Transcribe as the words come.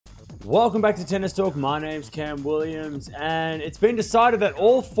Welcome back to Tennis Talk. My name's Cam Williams, and it's been decided that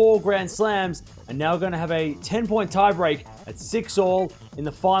all 4 Grand Slams are now going to have a 10-point tiebreak at 6-all in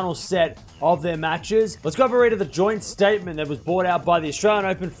the final set of their matches. Let's go over a read of the joint statement that was brought out by the Australian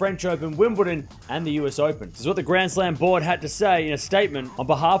Open, French Open, Wimbledon, and the US Open. This is what the Grand Slam board had to say in a statement on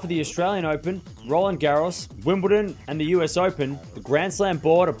behalf of the Australian Open, Roland Garros, Wimbledon, and the US Open. The Grand Slam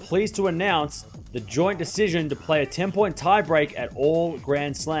board are pleased to announce the joint decision to play a 10-point tiebreak at all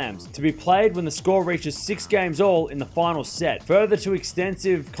Grand Slams, to be played when the score reaches 6 games all in the final set. Further to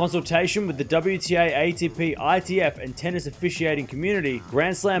extensive consultation with the WTA, ATP, ITF, and tennis officiating community,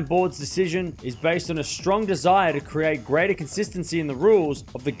 Grand Slam Board's decision is based on a strong desire to create greater consistency in the rules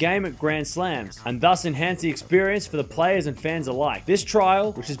of the game at Grand Slams, and thus enhance the experience for the players and fans alike. This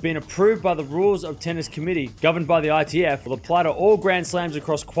trial, which has been approved by the Rules of Tennis Committee, governed by the ITF, will apply to all Grand Slams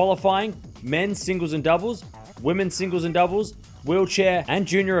across qualifying, men's singles and doubles, women's singles and doubles, wheelchair, and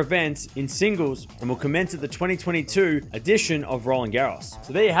junior events in singles, and will commence at the 2022 edition of Roland Garros.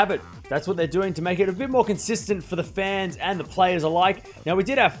 So there you have it. That's what they're doing to make it a bit more consistent for the fans and the players alike. Now, we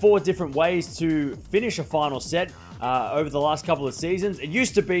did have 4 different ways to finish a final set over the last couple of seasons. It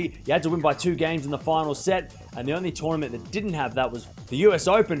used to be you had to win by 2 games in the final set, and the only tournament that didn't have that was the US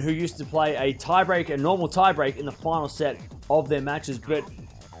Open, who used to play a tiebreak, a normal tiebreak, in the final set of their matches. But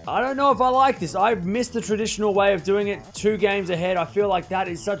I don't know if I like this. I miss the traditional way of doing it, 2 games ahead. I feel like that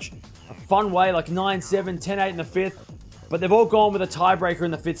is such a fun way, like 9-7, 10-8 in the 5th. But they've all gone with a tiebreaker in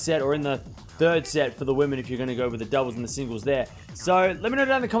the 5th set or in the 3rd set for the women if you're going to go with the doubles and the singles there. So let me know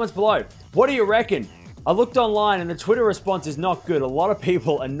down in the comments below. What do you reckon? I looked online and the Twitter response is not good. A lot of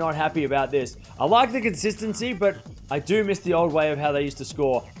people are not happy about this. I like the consistency, but I do miss the old way of how they used to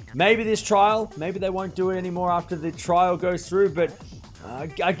score. Maybe this trial, maybe they won't do it anymore after the trial goes through, but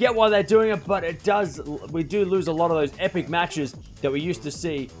I get why they're doing it, but we do lose a lot of those epic matches that we used to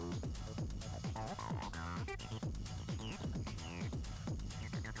see